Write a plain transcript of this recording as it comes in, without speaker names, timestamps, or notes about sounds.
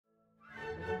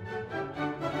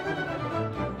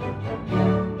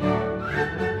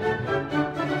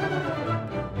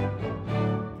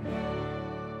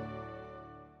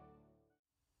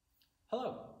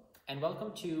and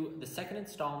welcome to the second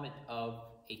installment of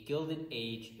A Gilded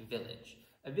Age Village,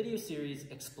 a video series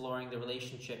exploring the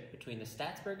relationship between the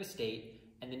Staatsburg estate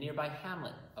and the nearby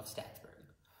hamlet of Staatsburg.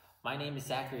 My name is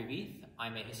Zachary Veith.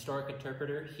 I'm a historic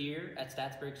interpreter here at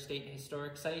Staatsburg State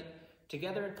Historic Site,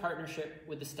 together in partnership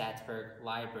with the Staatsburg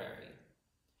Library.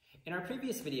 In our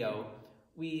previous video,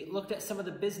 we looked at some of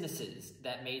the businesses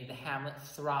that made the hamlet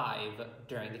thrive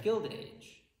during the Gilded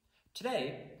Age.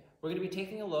 Today, we're going to be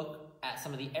taking a look at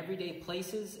some of the everyday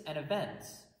places and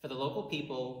events for the local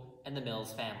people and the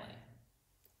Mills family.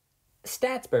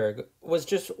 Staatsburg was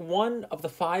just one of the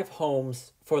 5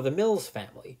 homes for the Mills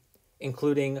family,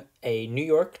 including a New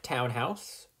York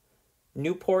townhouse,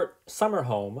 Newport summer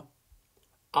home,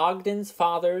 Ogden's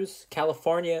father's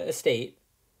California estate,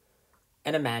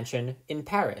 and a mansion in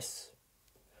Paris.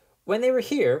 When they were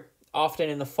here,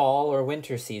 often in the fall or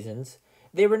winter seasons,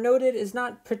 they were noted as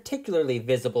not particularly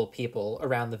visible people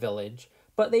around the village,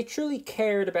 but they truly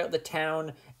cared about the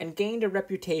town and gained a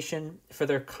reputation for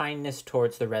their kindness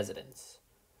towards the residents.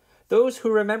 Those who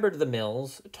remembered the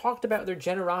Mills talked about their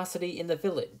generosity in the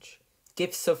village,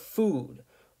 gifts of food,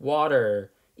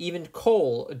 water, even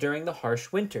coal during the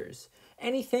harsh winters.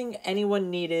 Anything anyone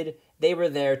needed, they were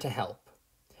there to help.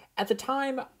 At the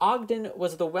time, Ogden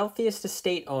was the wealthiest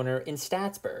estate owner in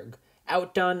Staatsburg,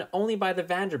 outdone only by the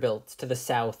Vanderbilts to the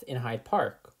south in Hyde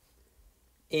Park.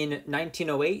 In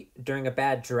 1908, during a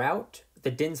bad drought,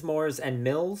 the Dinsmores and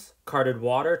Mills carted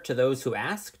water to those who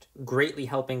asked, greatly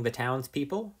helping the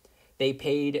townspeople. They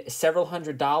paid several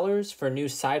 $100s for new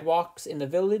sidewalks in the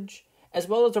village, as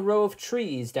well as a row of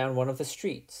trees down one of the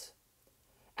streets.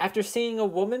 After seeing a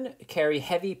woman carry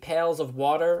heavy pails of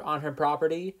water on her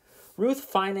property, Ruth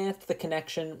financed the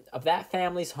connection of that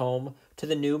family's home to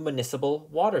the new municipal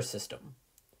water system.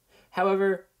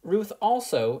 However, Ruth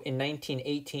also, in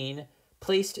 1918,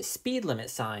 placed speed limit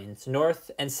signs north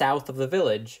and south of the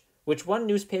village, which one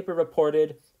newspaper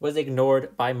reported was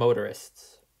ignored by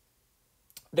motorists.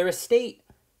 Their estate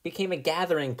became a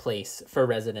gathering place for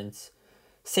residents.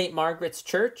 St. Margaret's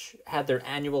Church had their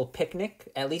annual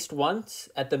picnic at least once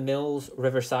at the Mills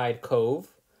Riverside Cove,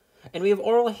 and we have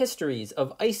oral histories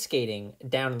of ice skating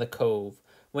down in the cove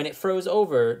when it froze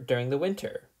over during the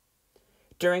winter.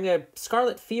 During a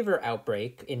scarlet fever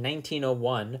outbreak in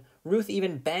 1901, Ruth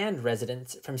even banned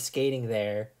residents from skating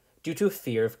there due to a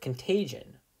fear of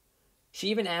contagion. She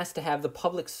even asked to have the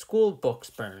public school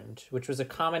books burned, which was a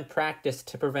common practice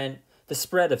to prevent the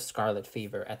spread of scarlet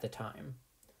fever at the time.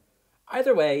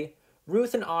 Either way,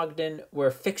 Ruth and Ogden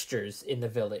were fixtures in the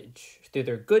village through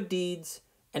their good deeds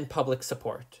and public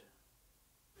support.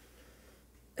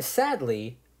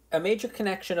 Sadly, a major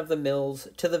connection of the Mills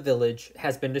to the village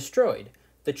has been destroyed,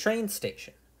 the train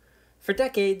station. For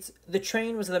decades, the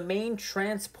train was the main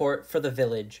transport for the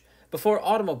village before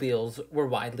automobiles were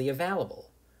widely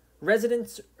available.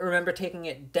 Residents remember taking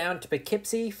it down to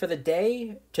Poughkeepsie for the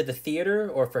day, to the theater,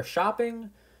 or for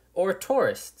shopping, or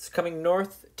tourists coming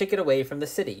north to get away from the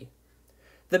city.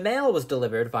 The mail was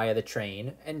delivered via the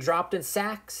train and dropped in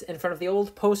sacks in front of the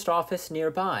old post office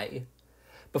nearby.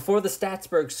 Before the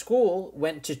Staatsburg School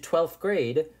went to 12th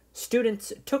grade,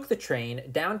 students took the train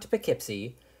down to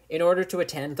Poughkeepsie in order to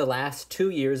attend the last 2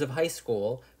 years of high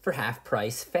school for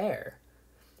half-price fare.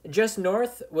 Just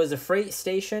north was a freight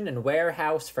station and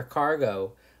warehouse for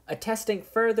cargo, attesting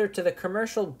further to the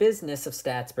commercial business of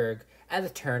Staatsburg at the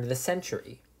turn of the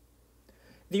century.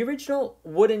 The original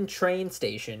wooden train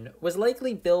station was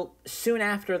likely built soon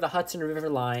after the Hudson River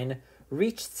Line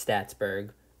reached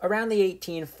Staatsburg around the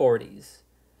 1840s.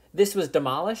 This was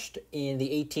demolished in the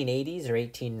 1880s or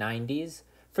 1890s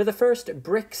for the first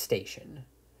brick station.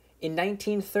 In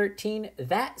 1913,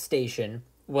 that station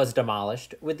was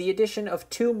demolished with the addition of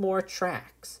 2 more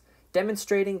tracks,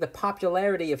 demonstrating the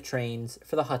popularity of trains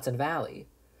for the Hudson Valley.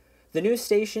 The new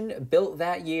station, built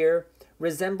that year,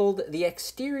 resembled the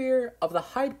exterior of the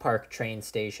Hyde Park train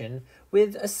station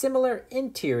with a similar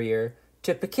interior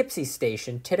to Poughkeepsie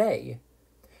Station today.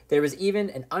 There was even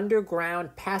an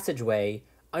underground passageway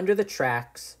under the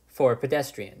tracks for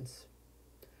pedestrians.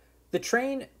 The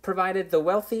train provided the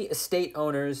wealthy estate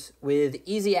owners with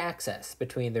easy access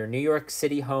between their New York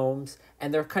City homes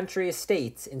and their country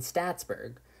estates in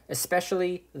Staatsburg,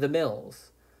 especially the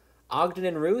Mills. Ogden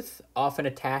and Ruth often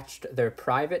attached their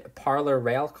private parlor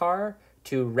rail car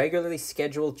to regularly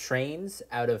scheduled trains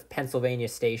out of Pennsylvania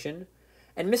Station,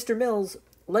 and Mr. Mills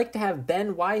liked to have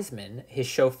Ben Wiseman, his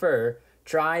chauffeur,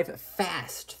 drive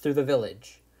fast through the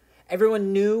village.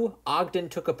 Everyone knew Ogden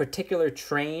took a particular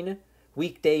train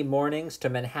weekday mornings to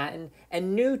Manhattan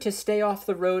and knew to stay off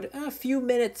the road a few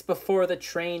minutes before the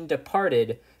train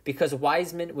departed because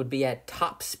Wiseman would be at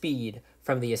top speed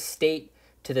from the estate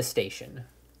to the station.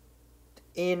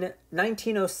 In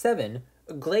 1907,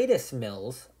 Gladys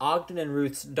Mills, Ogden and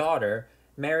Ruth's daughter,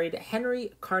 married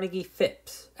Henry Carnegie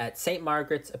Phipps at St.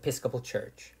 Margaret's Episcopal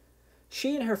Church.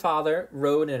 She and her father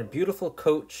rode in a beautiful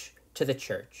coach to the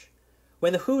church.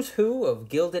 When the who's who of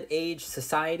Gilded Age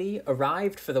society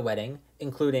arrived for the wedding,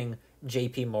 including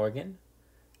J.P. Morgan,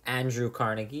 Andrew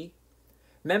Carnegie,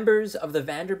 members of the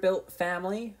Vanderbilt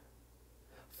family,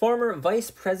 former Vice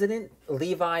President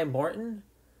Levi Morton,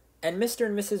 and Mr.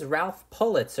 and Mrs. Ralph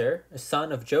Pulitzer,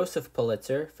 son of Joseph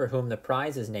Pulitzer, for whom the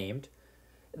prize is named,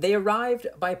 they arrived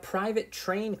by private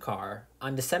train car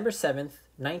on December 7th,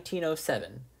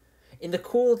 1907. In the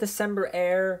cool December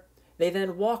air, they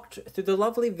then walked through the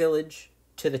lovely village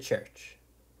to the church.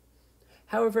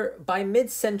 However, by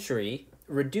mid-century,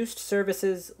 reduced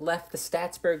services left the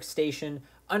Staatsburg station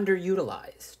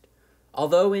underutilized.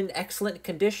 Although in excellent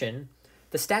condition,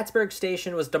 the Staatsburg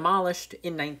station was demolished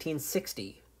in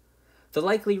 1960. The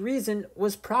likely reason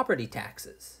was property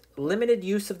taxes. Limited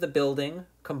use of the building,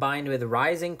 combined with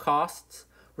rising costs,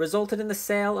 resulted in the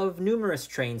sale of numerous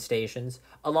train stations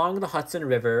along the Hudson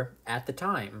River at the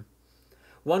time.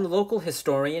 One local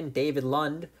historian, David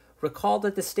Lund, recalled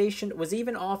that the station was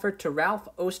even offered to Ralph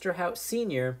Osterhout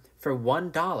Sr. for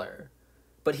 $1,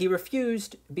 but he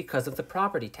refused because of the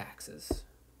property taxes.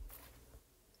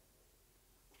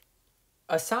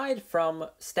 Aside from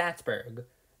Staatsburg,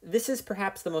 this is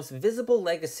perhaps the most visible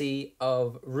legacy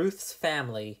of Ruth's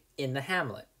family in the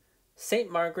hamlet,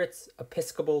 St. Margaret's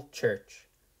Episcopal Church.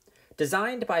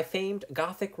 Designed by famed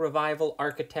Gothic Revival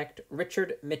architect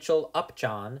Richard Mitchell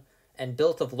Upjohn and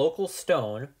built of local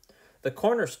stone, the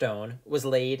cornerstone was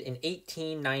laid in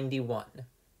 1891.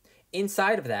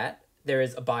 Inside of that, there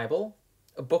is a Bible,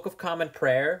 a Book of Common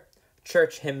Prayer,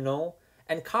 church hymnal,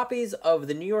 and copies of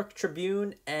the New York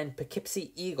Tribune and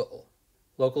Poughkeepsie Eagle,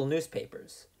 local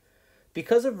newspapers.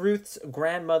 Because of Ruth's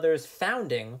grandmother's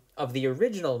founding of the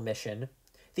original mission,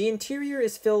 the interior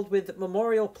is filled with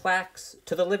memorial plaques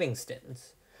to the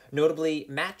Livingstons, notably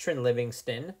Matron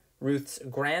Livingston, Ruth's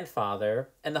grandfather,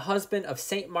 and the husband of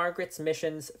St. Margaret's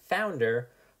Mission's founder,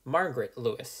 Margaret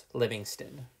Lewis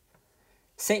Livingston.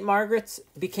 St. Margaret's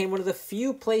became one of the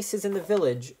few places in the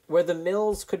village where the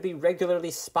Mills could be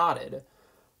regularly spotted.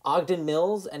 Ogden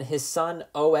Mills and his son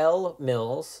O.L.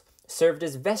 Mills served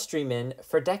as vestrymen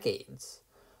for decades.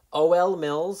 O.L.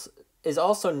 Mills is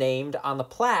also named on the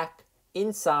plaque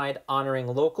inside honoring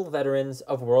local veterans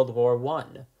of World War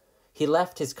I. He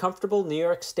left his comfortable New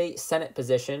York State Senate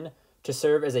position to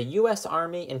serve as a U.S.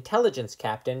 Army intelligence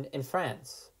captain in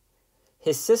France.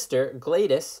 His sister,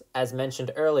 Gladys, as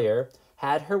mentioned earlier,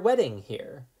 had her wedding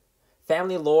here.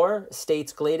 Family lore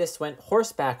states Gladys went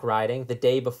horseback riding the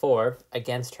day before,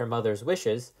 against her mother's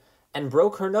wishes, and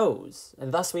broke her nose,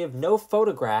 and thus we have no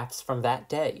photographs from that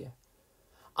day.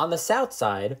 On the south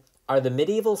side are the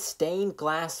medieval stained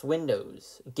glass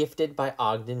windows, gifted by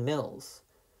Ogden Mills.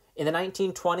 In the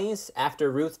 1920s,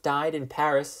 after Ruth died in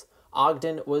Paris,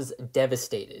 Ogden was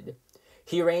devastated.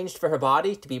 He arranged for her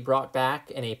body to be brought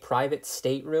back in a private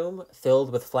stateroom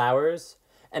filled with flowers,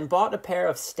 and bought a pair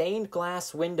of stained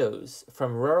glass windows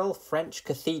from rural French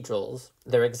cathedrals,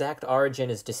 their exact origin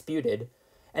is disputed,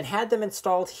 and had them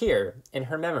installed here in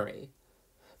her memory.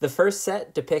 The first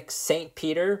set depicts St.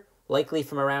 Peter, likely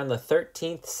from around the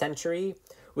 13th century,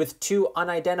 with two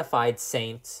unidentified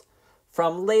saints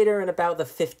from later in about the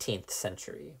 15th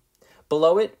century.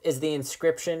 Below it is the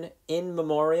inscription In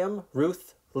Memoriam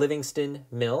Ruth Livingston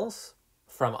Mills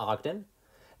from Ogden.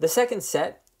 The second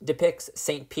set depicts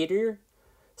St. Peter,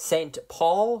 St.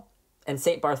 Paul, and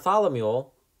St. Bartholomew,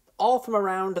 all from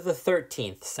around the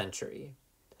 13th century.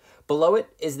 Below it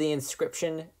is the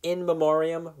inscription In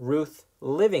Memoriam Ruth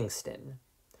Livingston,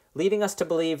 leading us to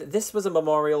believe this was a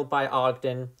memorial by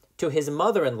Ogden to his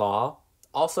mother-in-law,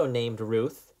 also named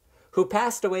Ruth, who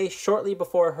passed away shortly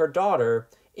before her daughter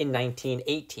in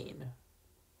 1918.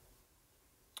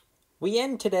 We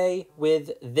end today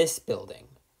with this building.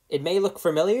 It may look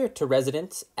familiar to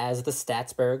residents as the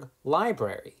Staatsburg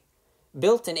Library.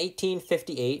 Built in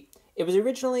 1858, it was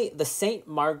originally the St.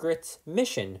 Margaret's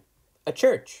Mission, a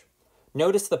church.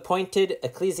 Notice the pointed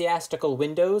ecclesiastical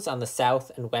windows on the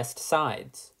south and west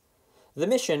sides. The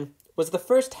Mission was the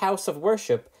first house of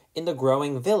worship in the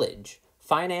growing village,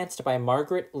 financed by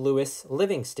Margaret Lewis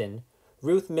Livingston,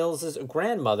 Ruth Mills's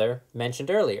grandmother mentioned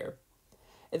earlier.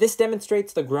 This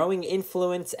demonstrates the growing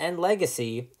influence and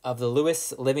legacy of the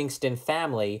Lewis Livingston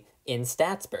family in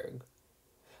Staatsburg.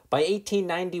 By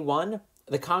 1891,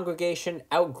 the congregation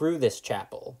outgrew this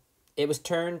chapel. It was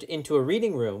turned into a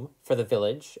reading room for the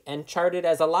village and chartered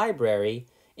as a library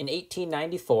in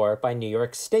 1894 by New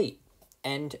York State,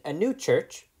 and a new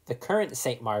church, The current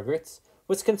St. Margaret's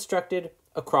was constructed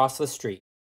across the street.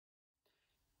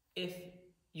 If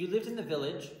you lived in the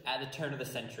village at the turn of the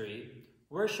century,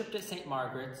 worshipped at St.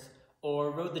 Margaret's,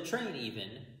 or rode the train even,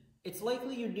 it's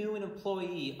likely you knew an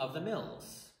employee of the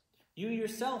mills. You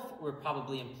yourself were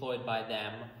probably employed by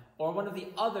them or one of the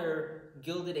other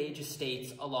Gilded Age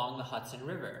estates along the Hudson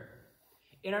River.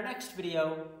 In our next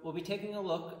video, we'll be taking a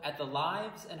look at the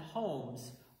lives and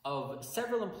homes of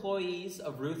several employees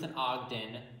of Ruth and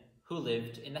Ogden who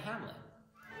lived in the hamlet.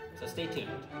 So stay tuned.